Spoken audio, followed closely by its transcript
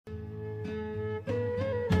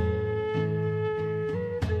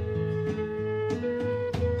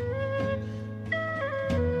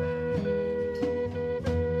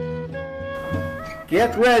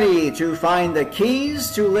Get ready to find the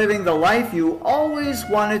keys to living the life you always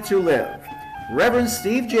wanted to live. Reverend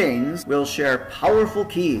Steve Jaynes will share powerful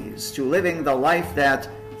keys to living the life that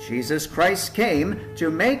Jesus Christ came to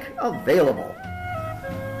make available.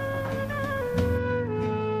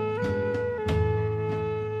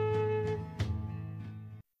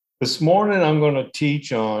 This morning, I'm going to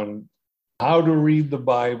teach on how to read the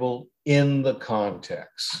Bible in the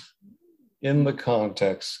context. In the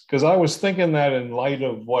context. Because I was thinking that in light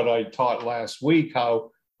of what I taught last week, how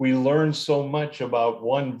we learn so much about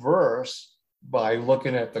one verse by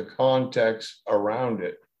looking at the context around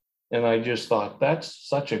it. And I just thought that's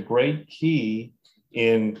such a great key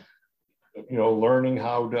in, learning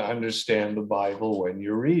how to understand the Bible when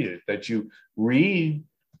you read it, that you read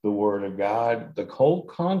the Word of God, the whole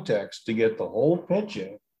context to get the whole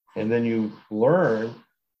picture, and then you learn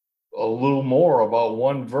a little more about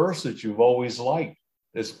one verse that you've always liked.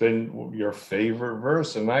 It's been your favorite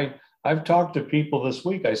verse. And I've talked to people this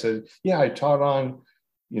week. I said, I taught on,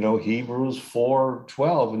 Hebrews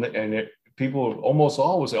 4:12. And people almost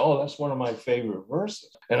always say, oh, that's one of my favorite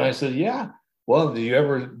verses. And I said, yeah, well, do you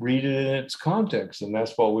ever read it in its context? And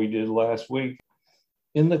that's what we did last week.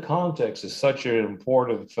 In the context is such an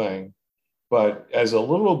important thing. But as a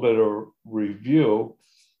little bit of review,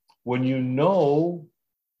 when you know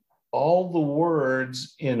all the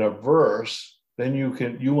words in a verse, then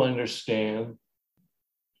you understand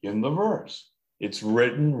in the verse. It's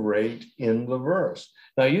written right in the verse.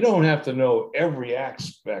 Now, you don't have to know every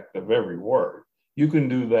aspect of every word. You can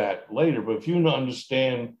do that later, but if you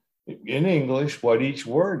understand in English what each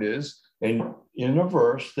word is, and in a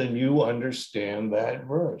verse, then you understand that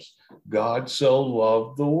verse. God so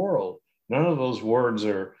loved the world. None of those words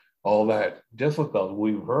are all that difficult.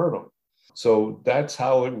 We've heard them. So that's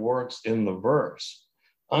how it works in the verse.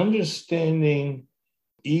 Understanding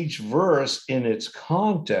each verse in its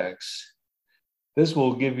context, this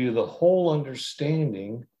will give you the whole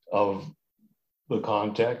understanding of the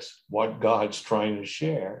context, what God's trying to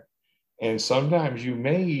share. And sometimes you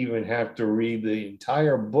may even have to read the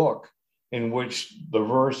entire book in which the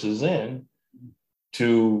verse is in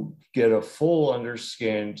to get a full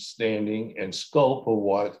understanding and scope of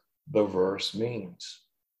what the verse means.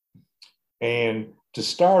 And to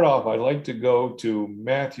start off, I'd like to go to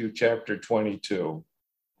Matthew chapter 22.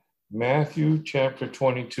 Matthew chapter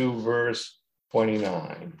 22, verse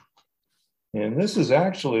 29. And this is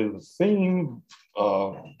actually the theme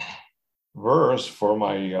verse for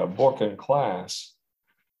my book and class.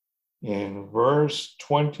 In verse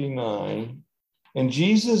 29, and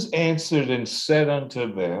Jesus answered and said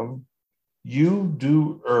unto them, you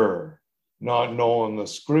do err, not knowing the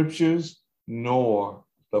scriptures, nor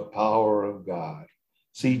the power of God.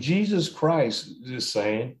 See, Jesus Christ is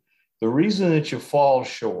saying the reason that you fall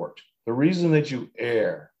short, the reason that you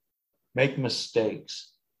err, make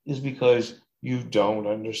mistakes, is because you don't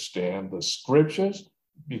understand the scriptures,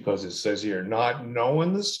 because it says here, not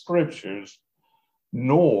knowing the scriptures,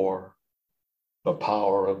 nor the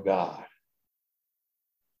power of God.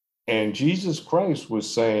 And Jesus Christ was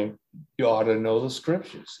saying, you ought to know the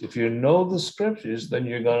scriptures. If you know the scriptures, then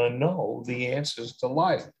you're going to know the answers to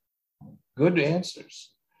life. Good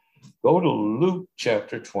answers. Go to Luke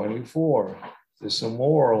chapter 24. There's some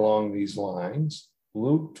more along these lines.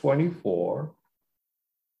 Luke 24.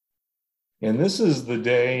 And this is the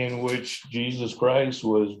day in which Jesus Christ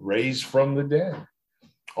was raised from the dead.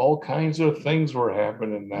 All kinds of things were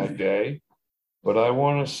happening that day. But I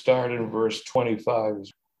want to start in verse 25.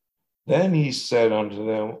 Then he said unto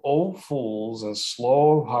them, O fools and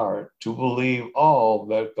slow of heart to believe all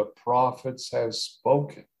that the prophets have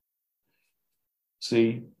spoken.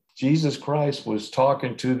 See, Jesus Christ was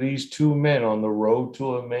talking to these two men on the road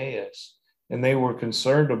to Emmaus, and they were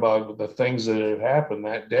concerned about the things that had happened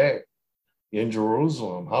that day in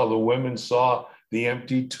Jerusalem, how the women saw the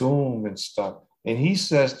empty tomb and stuff. And he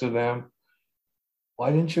says to them, why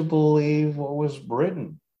didn't you believe what was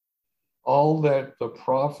written? All that the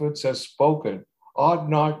prophets have spoken. Ought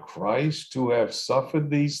not Christ to have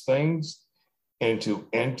suffered these things and to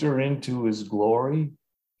enter into his glory?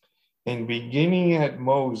 And beginning at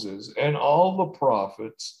Moses and all the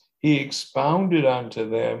prophets, he expounded unto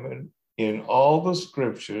them in all the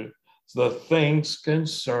scriptures the things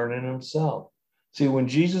concerning himself. See, when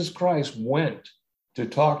Jesus Christ went to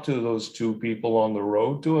talk to those two people on the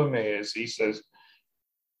road to Emmaus, he says,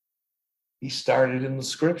 he started in the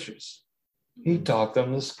scriptures. He taught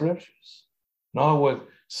them the scriptures, not what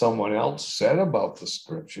someone else said about the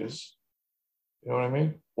scriptures. You know what I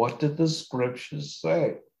mean? What did the scriptures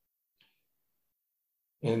say?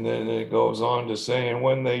 And then it goes on to say, and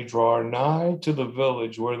when they draw nigh to the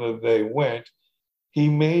village whither they went, He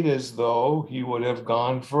made as though he would have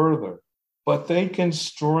gone further, but they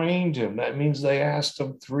constrained him. That means they asked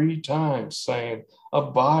him 3 times, saying,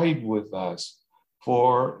 "Abide with us,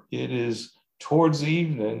 for it is towards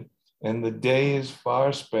evening, and the day is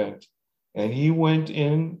far spent." And he went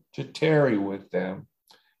in to tarry with them.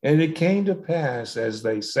 And it came to pass, as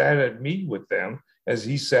they sat at meat with them, as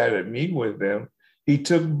he sat at meat with them, he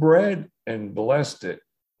took bread and blessed it,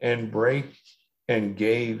 and brake and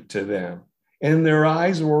gave to them. And their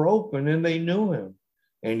eyes were open, and they knew him,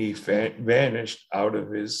 and he vanished out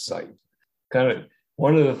of his sight. Kind of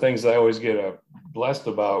one of the things I always get blessed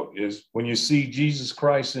about is when you see Jesus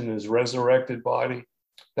Christ in his resurrected body,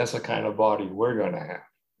 that's the kind of body we're going to have.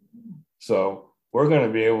 So we're going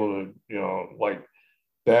to be able to, like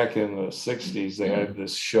back in the 60s, they had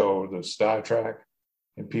this show, the Star Trek,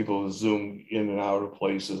 and people zoom in and out of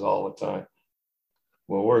places all the time.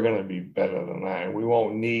 Well, we're going to be better than that. And we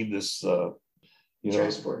won't need this,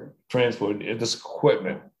 transport, this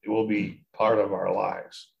equipment. It will be part of our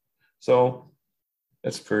lives. So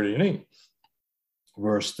that's pretty neat.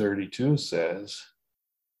 Verse 32 says,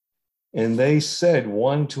 "And they said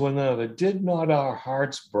one to another, did not our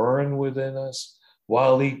hearts burn within us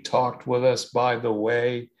while he talked with us by the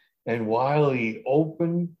way, and while he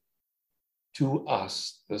opened to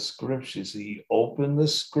us the scriptures?" He opened the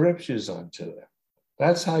scriptures unto them.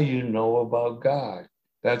 That's how you know about God.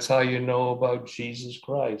 That's how you know about Jesus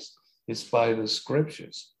Christ. It's by the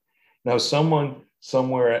scriptures. Now, someone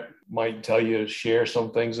somewhere might tell you to share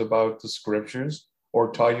some things about the scriptures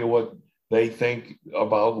or tell you what they think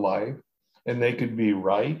about life, and they could be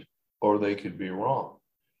right or they could be wrong.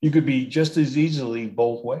 You could be just as easily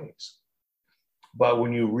both ways. But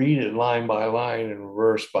when you read it line by line and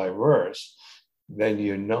verse by verse, then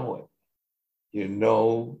you know it. You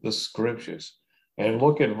know the scriptures. And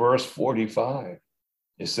look at verse 45.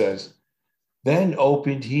 It says, "Then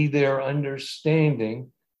opened he their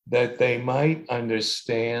understanding that they might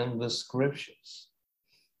understand the scriptures."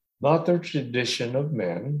 Not the tradition of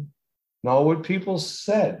men, not what people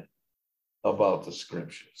said about the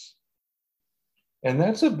scriptures. And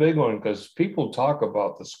that's a big one because people talk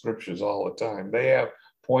about the scriptures all the time. They have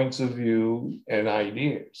points of view and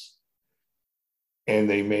ideas. And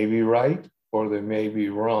they may be right or they may be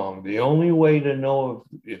wrong. The only way to know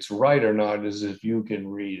if it's right or not is if you can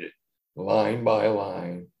read it line by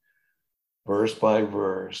line, verse by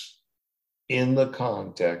verse, in the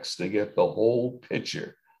context to get the whole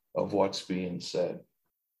picture of what's being said.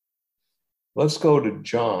 Let's go to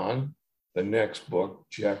John, the next book,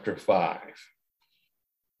 chapter 5.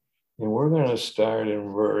 And we're going to start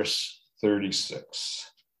in verse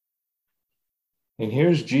 36. And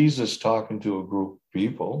here's Jesus talking to a group of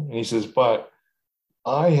people. And he says, "But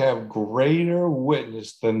I have greater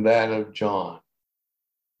witness than that of John.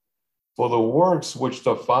 For the works which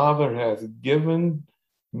the Father hath given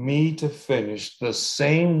me to finish, the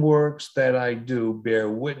same works that I do bear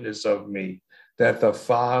witness of me, that the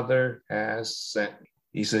Father has sent me."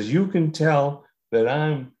 He says, you can tell that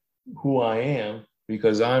I'm who I am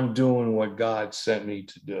because I'm doing what God sent me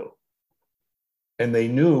to do. And they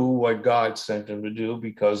knew what God sent them to do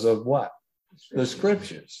because of what? The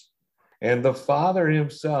scriptures. "And the Father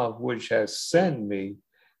himself, which has sent me,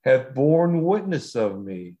 hath borne witness of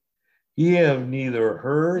me. Ye have neither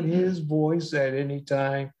heard his voice at any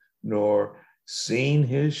time, nor seen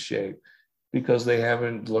his shape," because they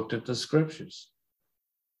haven't looked at the scriptures.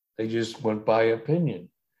 They just went by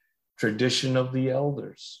opinion, tradition of the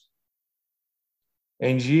elders.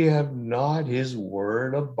 "And ye have not his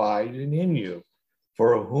word abiding in you.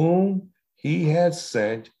 For whom he hath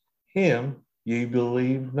sent, him ye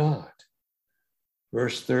believe not."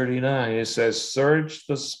 Verse 39, it says, "Search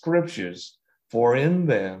the scriptures, for in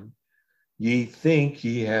them ye think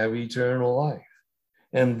ye have eternal life,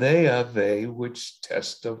 and they are they which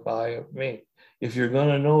testify of me." If you're going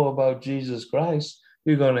to know about Jesus Christ,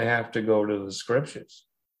 you're going to have to go to the scriptures.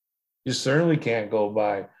 You certainly can't go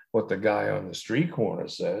by what the guy on the street corner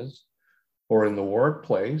says, or in the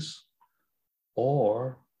workplace,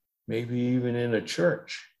 or maybe even in a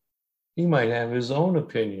church. He might have his own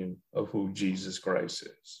opinion of who Jesus Christ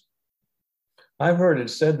is. I've heard it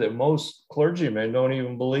said that most clergymen don't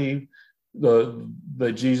even believe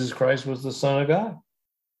that Jesus Christ was the Son of God.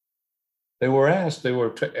 They were asked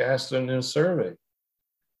in a survey.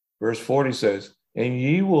 Verse 40 says, "And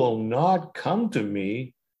ye will not come to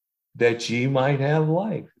me that ye might have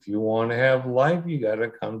life." If you want to have life, you got to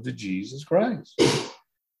come to Jesus Christ.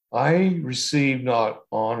 "I receive not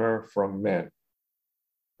honor from men,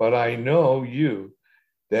 but I know you,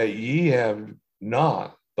 that ye have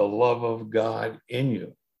not the love of God in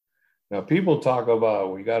you." Now, people talk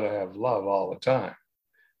about we got to have love all the time.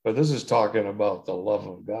 But this is talking about the love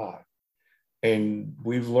of God. And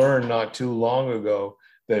we've learned not too long ago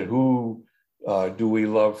that who do we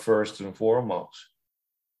love first and foremost?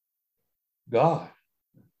 God.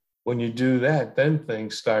 When you do that, then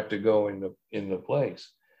things start to go into place.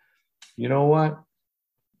 You know what?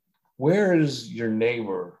 Where does your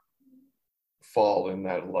neighbor fall in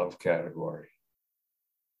that love category?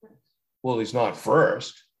 Well, he's not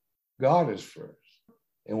first. God is first.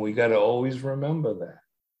 And we got to always remember that.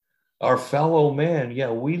 Our fellow man,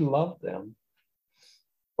 yeah, we love them,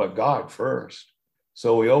 but God first.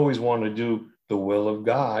 So we always want to do the will of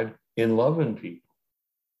God in loving people.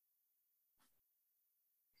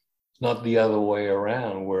 It's not the other way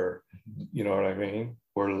around where, you know what I mean?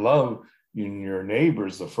 Where love in your neighbor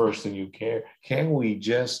is the first thing you care. Can we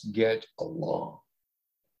just get along?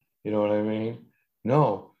 You know what I mean?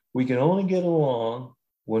 No, we can only get along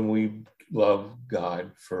when we love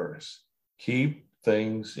God first. Keep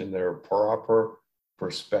things in their proper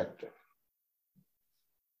perspective.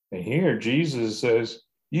 And here Jesus says,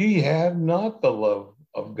 ye have not the love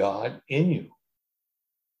of God in you.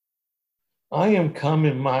 I am come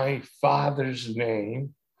in my Father's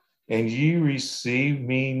name, and ye receive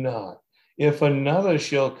me not. If another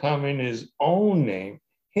shall come in his own name,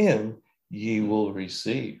 him ye will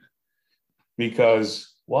receive.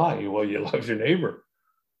 Because why? Well, you love your neighbor.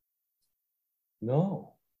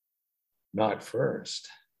 No, not first.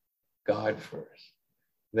 God first,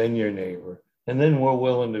 then your neighbor. And then we're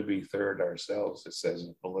willing to be third ourselves, it says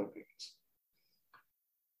in Philippians.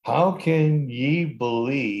 How can ye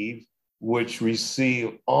believe which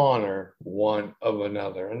receive honor one of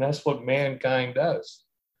another? And that's what mankind does.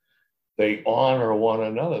 They honor one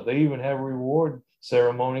another. They even have reward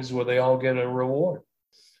ceremonies where they all get a reward.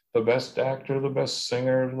 The best actor, the best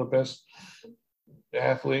singer, the best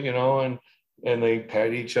athlete, you know, and they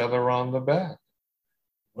pat each other on the back.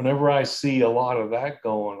 Whenever I see a lot of that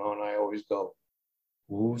going on, I always go,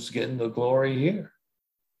 who's getting the glory here?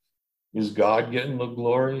 Is God getting the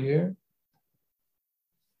glory here?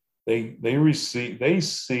 They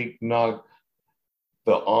seek not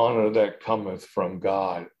the honor that cometh from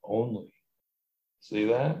God only. See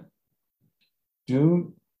that?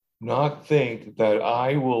 Do not think that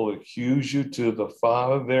I will accuse you to the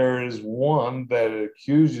Father. There is one that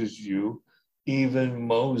accuses you, even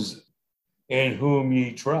Moses, in whom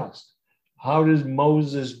ye trust. How does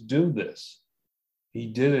Moses do this? He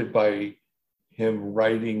did it by him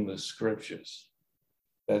writing the scriptures.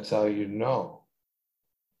 That's how you know.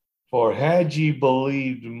 For had ye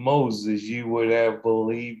believed Moses, ye would have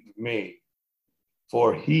believed me,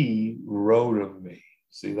 for he wrote of me.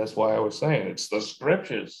 See, that's why I was saying it's the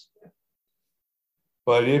scriptures.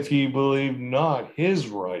 But if ye believe not his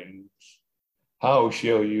writings, how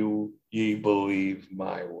shall ye believe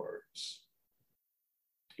my words?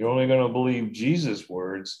 You're only going to believe Jesus'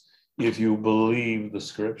 words if you believe the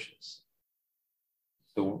scriptures,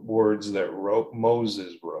 the words that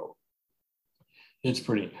Moses wrote. It's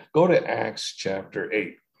pretty. Go to Acts chapter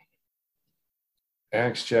 8.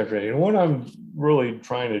 Acts chapter 8. And what I'm really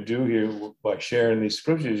trying to do here by sharing these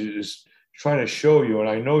scriptures is trying to show you, and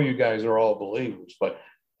I know you guys are all believers, but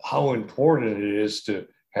how important it is to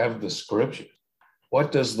have the scriptures.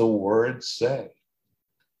 What does the word say?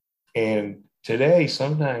 And today,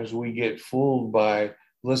 sometimes we get fooled by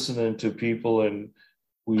listening to people, and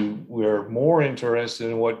we're more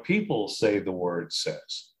interested in what people say the word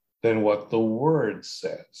says than what the word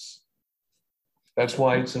says. That's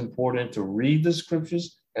why it's important to read the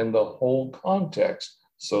scriptures and the whole context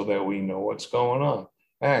so that we know what's going on.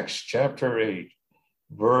 Acts chapter 8,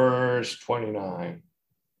 verse 29.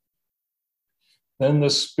 Then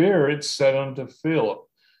the Spirit said unto Philip,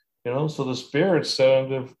 so the Spirit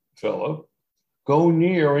said unto Philip, go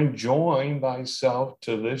near and join thyself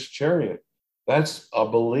to this chariot. That's a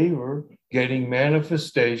believer getting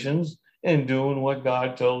manifestations and doing what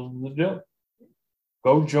God tells them to do.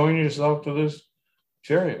 Go join yourself to this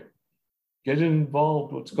chariot. Get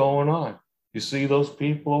involved with what's going on. You see those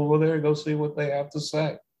people over there? Go see what they have to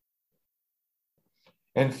say.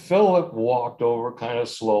 And Philip walked over kind of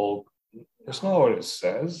slow. That's not what it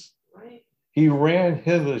says. He ran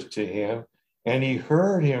hither to him, and he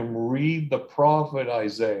heard him read the prophet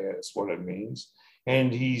Isaiah. That's what it means.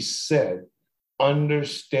 And he said,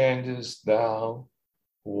 understandest thou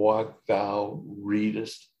what thou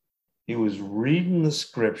readest? He was reading the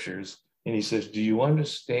scriptures, and he says, do you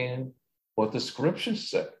understand what the scriptures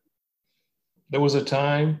said? There was a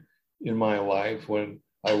time in my life when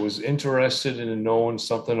I was interested in knowing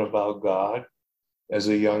something about God as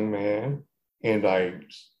a young man, and I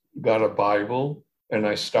got a Bible and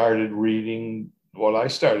I started reading what I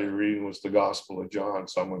started reading was the Gospel of John.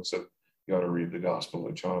 Someone said, you ought to read the Gospel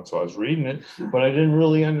of John. So I was reading it, but I didn't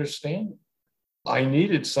really understand it. I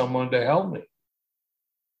needed someone to help me,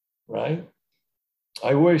 right?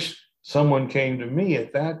 I wish someone came to me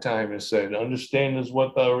at that time and said, understand is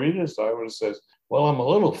what thou readest. I would have said, well, I'm a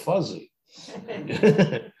little fuzzy.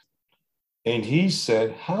 And he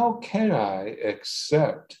said, how can I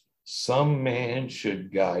accept some man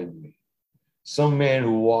should guide me? Some man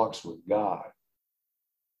who walks with God.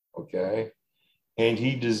 Okay. And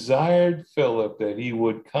he desired Philip that he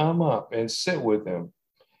would come up and sit with him.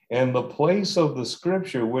 And the place of the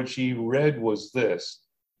scripture which he read was this: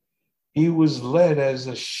 he was led as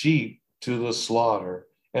a sheep to the slaughter,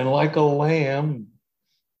 and like a lamb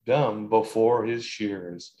dumb before his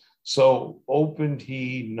shearers, so opened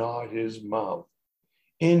he not his mouth.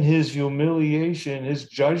 In his humiliation, his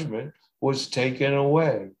judgment was taken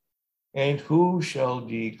away. And who shall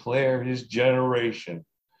declare his generation?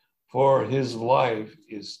 For his life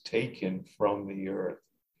is taken from the earth.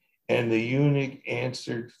 And the eunuch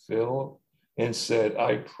answered Philip and said,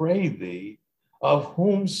 I pray thee, of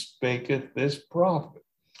whom spaketh this prophet?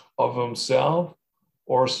 Of himself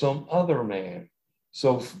or some other man?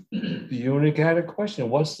 So the eunuch had a question.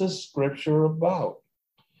 What's this scripture about?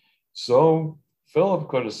 So Philip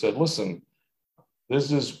could have said, listen, this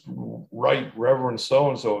is right Reverend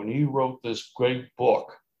so-and-so, and he wrote this great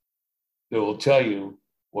book that will tell you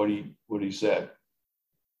what he said.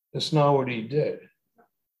 That's not what he did.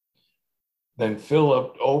 Then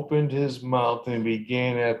Philip opened his mouth and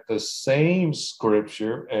began at the same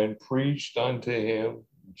scripture and preached unto him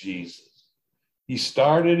Jesus. He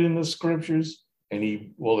started in the scriptures and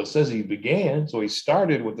it says he began, so he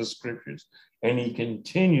started with the scriptures and he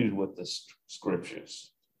continued with the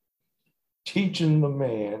scriptures, teaching the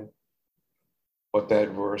man what that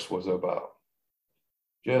verse was about.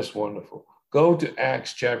 Just wonderful. Go to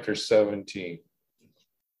Acts chapter 17.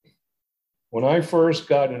 When I first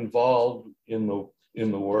got involved in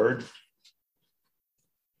the word,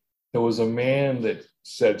 there was a man that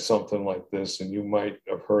said something like this, and you might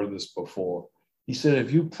have heard this before. He said,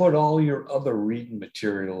 if you put all your other reading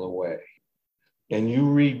material away and you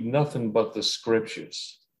read nothing but the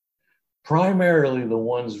scriptures, primarily the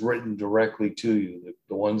ones written directly to you,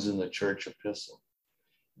 the ones in the church epistle,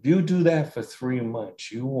 if you do that for 3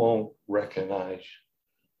 months, you won't recognize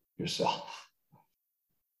yourself.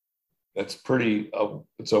 That's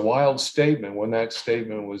it's a wild statement when that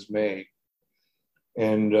statement was made.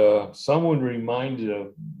 And someone reminded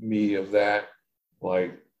me of that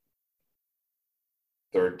like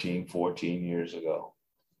 13, 14 years ago.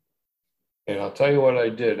 And I'll tell you what I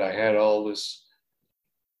did. I had all this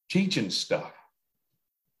teaching stuff,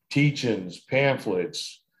 teachings,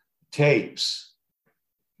 pamphlets, tapes,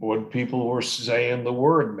 what people were saying the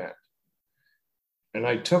word meant. And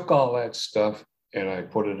I took all that stuff and I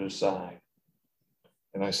put it aside.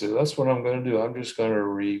 And I said, that's what I'm going to do. I'm just going to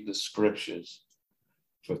read the scriptures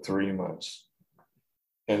for 3 months.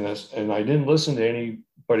 And I didn't listen to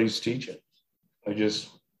anybody's teaching. I just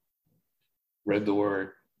read the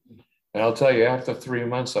word. And I'll tell you, after 3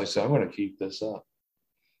 months, I said, I'm going to keep this up.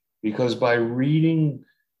 Because by reading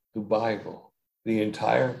the Bible, the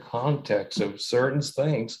entire context of certain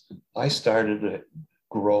things, I started to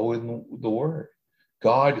grow in the word.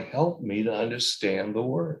 God helped me to understand the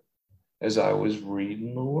word as I was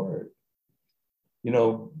reading the word. You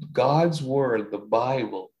know, God's word, the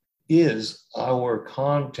Bible, is our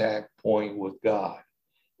contact point with God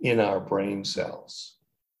in our brain cells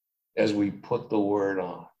as we put the word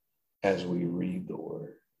on, as we read the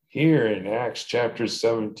word. Here in Acts chapter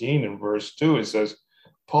 17 and verse 2, it says,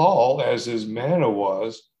 Paul, as his manner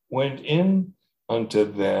was, went in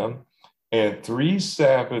unto them, and 3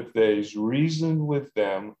 Sabbath days reasoned with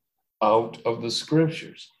them out of the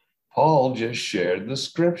scriptures. Paul just shared the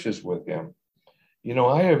scriptures with him. You know,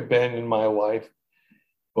 I have been in my life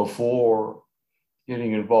before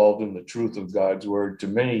getting involved in the truth of God's word to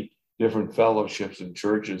many different fellowships and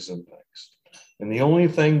churches and things. And the only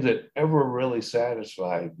thing that ever really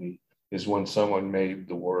satisfied me is when someone made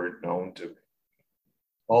the word known to me.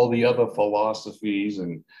 All the other philosophies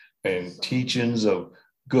and teachings of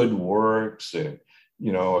good works and,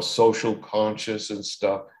 you know, a social conscience and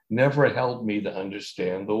stuff never helped me to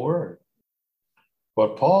understand the word.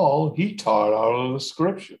 But Paul, he taught out of the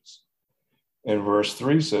scriptures. And verse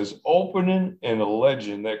 3 says, opening and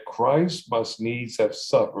alleging that Christ must needs have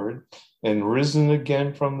suffered and risen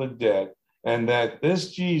again from the dead, and that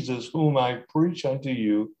this Jesus whom I preach unto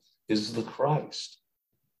you is the Christ.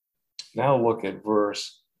 Now look at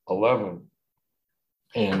verse 11.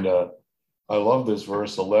 And I love this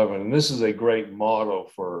verse 11. And this is a great motto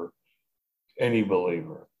for any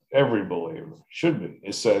believer, every believer should be.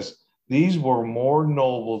 It says, these were more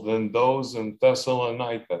noble than those in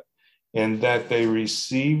Thessalonica, in that they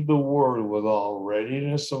received the word with all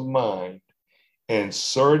readiness of mind and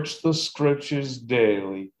searched the scriptures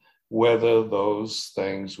daily, whether those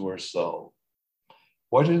things were so.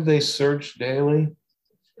 What did they search daily?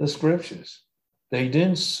 The scriptures. They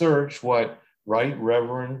didn't search what right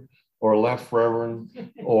reverend or left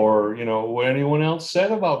reverend or, what anyone else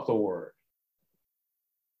said about the word.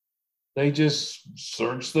 They just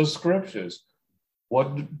searched the scriptures.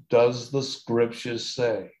 What does the scriptures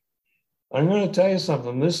say? I'm going to tell you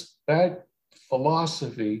something. That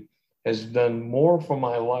philosophy has done more for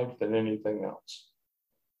my life than anything else.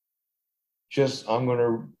 I'm going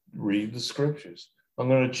to read the scriptures. I'm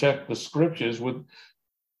going to check the scriptures with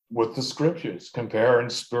the scriptures, comparing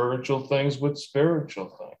spiritual things with spiritual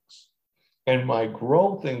things. And my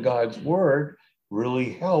growth in God's word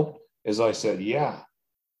really helped as I said,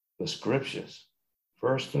 the scriptures,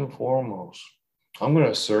 first and foremost. I'm going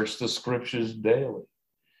to search the scriptures daily.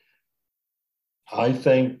 I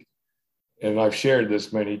think, and I've shared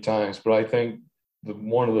this many times, but I think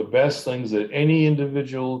one of the best things that any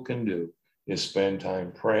individual can do is spend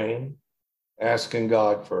time praying, asking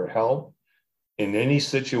God for help in any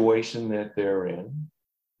situation that they're in.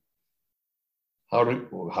 How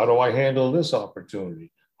do I handle this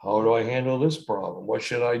opportunity? How do I handle this problem? What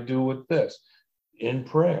should I do with this? In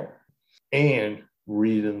prayer and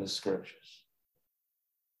reading the scriptures.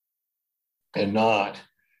 And not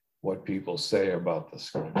what people say about the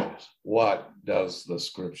scriptures. What does the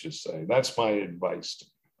scripture say? That's my advice to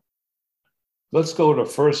you. Let's go to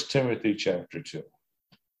 1 Timothy chapter 2.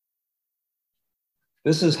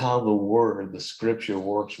 This is how the scripture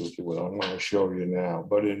works with you. I'm going to show you now.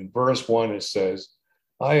 But in verse 1, it says,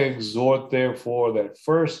 I exhort, therefore, that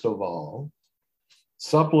first of all,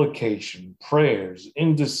 supplication, prayers,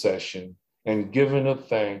 intercession, and giving of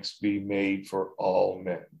thanks be made for all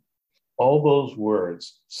men. All those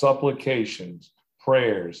words, supplications,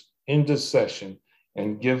 prayers, intercession,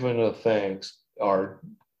 and giving of thanks are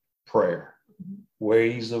prayer,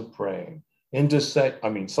 ways of praying.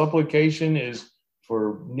 Supplication is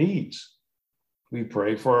for needs. We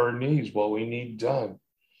pray for our needs, what we need done.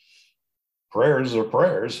 Prayers are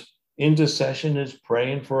prayers. Intercession is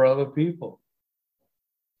praying for other people.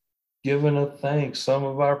 Giving a thanks. Some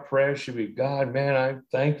of our prayers should be, God, man, I'm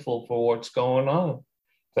thankful for what's going on.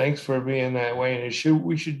 Thanks for being that way. And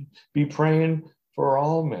we should be praying for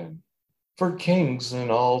all men, for kings and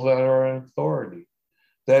all that are in authority,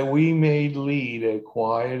 that we may lead a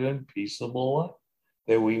quiet and peaceable life.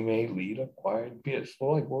 That we may lead a quiet and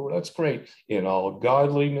peaceful life. Well, that's great. In all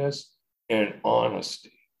godliness and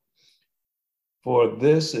honesty. For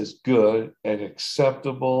this is good and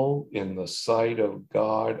acceptable in the sight of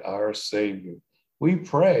God, our Savior. We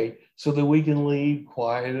pray so that we can lead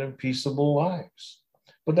quiet and peaceable lives.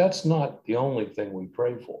 But that's not the only thing we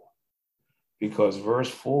pray for, because verse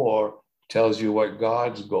 4 tells you what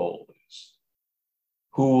God's goal is,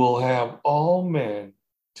 who will have all men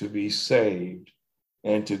to be saved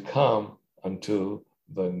and to come unto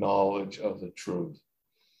the knowledge of the truth.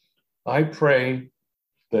 I pray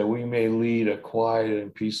that we may lead a quiet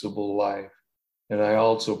and peaceable life. And I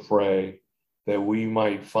also pray that we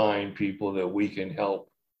might find people that we can help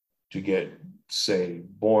to get saved,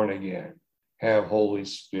 born again, have Holy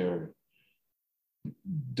Spirit,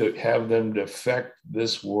 to have them defect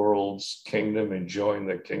this world's kingdom and join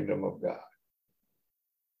the kingdom of God.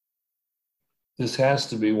 This has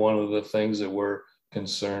to be one of the things that we're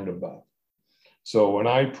concerned about. So when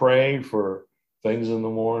I pray for things in the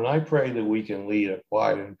morning, I pray that we can lead a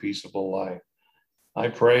quiet and peaceable life. I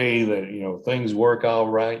pray that, things work out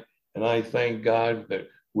right. And I thank God that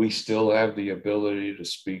we still have the ability to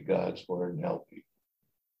speak God's word and help people,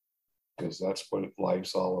 because that's what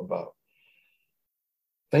life's all about.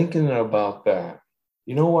 Thinking about that,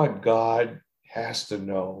 you know what God has to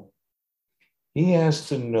know? He has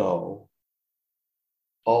to know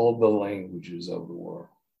all the languages of the world,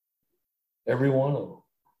 every one of them,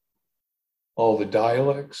 all the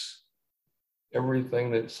dialects,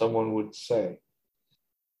 everything that someone would say,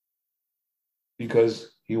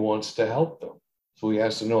 because he wants to help them. So he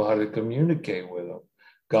has to know how to communicate with them.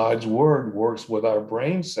 God's word works with our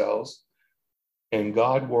brain cells, and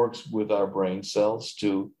God works with our brain cells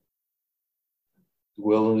to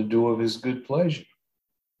will and to do of his good pleasure.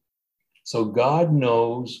 So God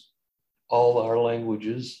knows all our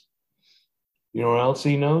languages. You know what else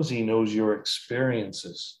he knows? He knows your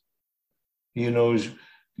experiences. He knows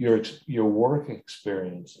your work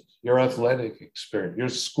experiences, your athletic experience, your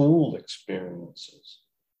school experiences.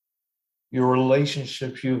 your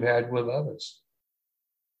relationships you've had with others.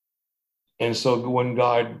 And so when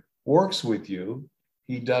God works with you,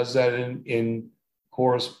 he does that in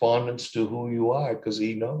correspondence to who you are, because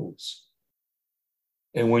he knows.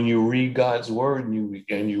 And when you read God's word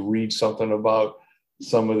and you read something about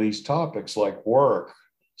some of these topics like work,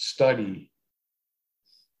 study,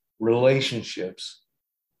 relationships,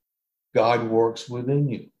 God works within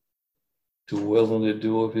you to will and to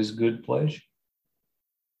do of his good pleasure.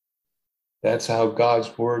 That's how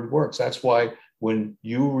God's word works. That's why when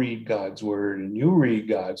you read God's word and you read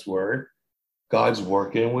God's word, God's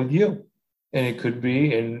working with you. And it could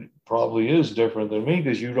be, and probably is, different than me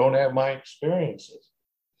because you don't have my experiences.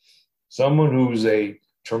 Someone who's a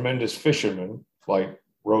tremendous fisherman, like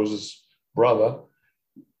Rose's brother,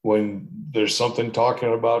 when there's something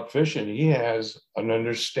talking about fishing, he has an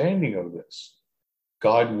understanding of this.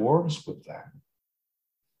 God works with that.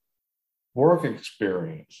 Work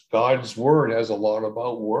experience. God's word has a lot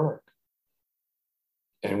about work.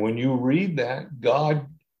 And when you read that, God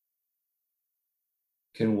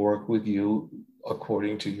can work with you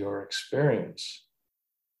according to your experience.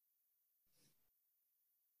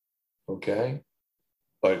 Okay?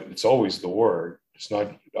 But it's always the word. It's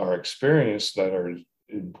not our experience that are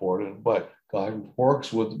important, but God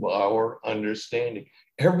works with our understanding.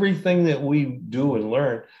 Everything that we do and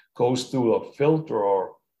learn goes through a filter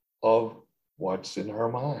of what's in our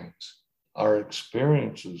minds, our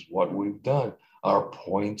experiences, what we've done, our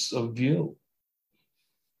points of view.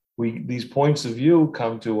 These points of view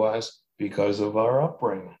come to us because of our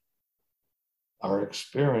upbringing, our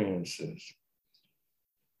experiences.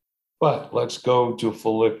 But let's go to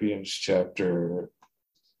Philippians chapter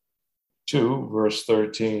 2, verse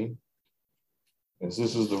 13. As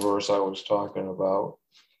this is the verse I was talking about.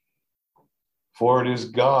 For it is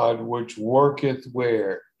God which worketh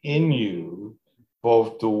where? In you,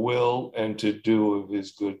 both to will and to do of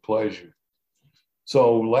his good pleasure.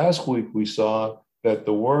 So last week we saw that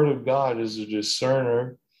the word of God is a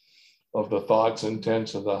discerner of the thoughts and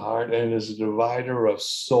intents of the heart and is a divider of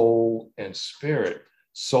soul and spirit.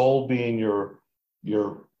 Soul being your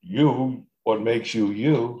you, what makes you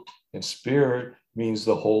you, and spirit means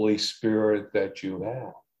the Holy Spirit that you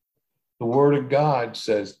have. The word of God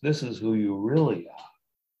says this is who you really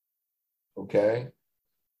are. Okay?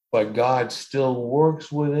 But God still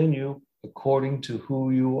works within you according to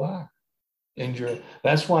who you are. And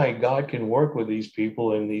that's why God can work with these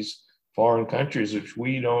people in these foreign countries, which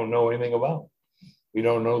we don't know anything about. We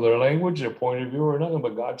don't know their language, their point of view, or nothing,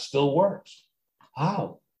 but God still works.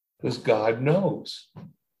 How? Because God knows.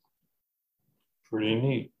 Pretty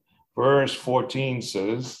neat. Verse 14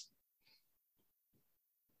 says,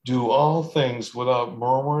 do all things without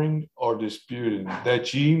murmuring or disputing,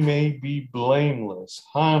 that ye may be blameless,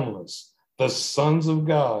 harmless, the sons of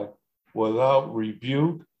God, without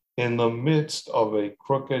rebuke, in the midst of a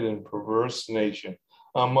crooked and perverse nation,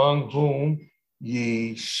 among whom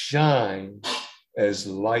ye shine as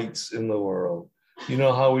lights in the world. You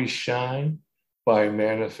know how we shine? By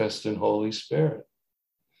manifesting Holy Spirit.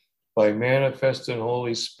 By manifesting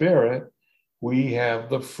Holy Spirit, we have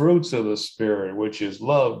the fruits of the Spirit, which is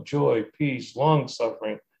love, joy, peace,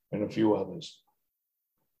 long-suffering, and a few others.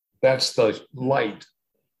 That's the light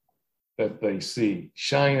that they see.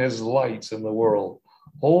 Shine as lights in the world,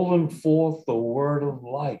 holding forth the word of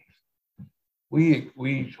life.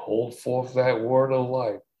 We hold forth that word of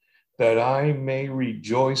life, that I may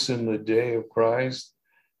rejoice in the day of Christ,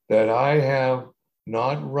 that I have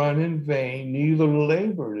not run in vain, neither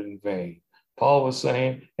labored in vain. Paul was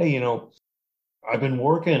saying, hey, I've been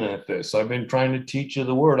working at this. I've been trying to teach you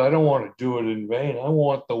the word. I don't want to do it in vain. I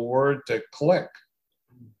want the word to click.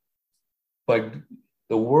 But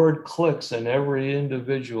the word clicks in every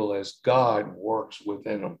individual as God works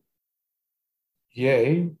within them.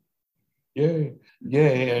 Yea, yea,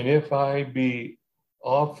 yea, and if I be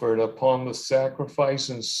offered upon the sacrifice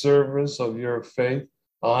and service of your faith,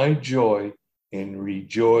 I joy and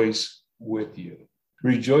rejoice with you.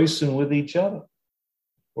 Rejoicing with each other.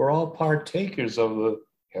 We're all partakers of the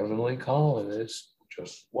heavenly calling. It's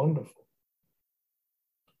just wonderful.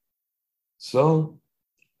 So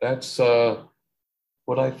that's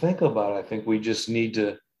what I think about. I think we just need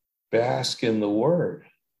to bask in the word.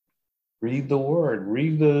 Read the word.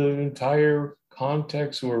 Read the entire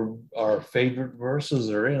context where our favorite verses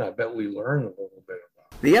are in. I bet we learn a little bit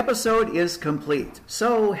about it. The episode is complete,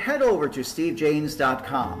 so head over to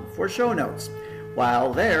stevejaynes.com for show notes.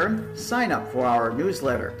 While there, sign up for our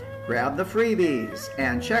newsletter, grab the freebies,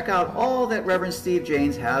 and check out all that Reverend Steve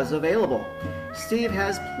Jaynes has available. Steve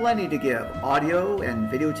has plenty to give: audio and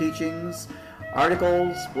video teachings,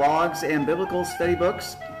 articles, blogs, and biblical study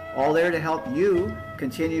books. all there to help you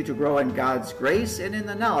continue to grow in God's grace and in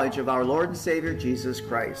the knowledge of our Lord and Savior Jesus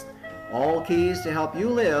Christ. All keys to help you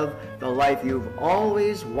live the life you've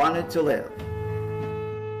always wanted to live.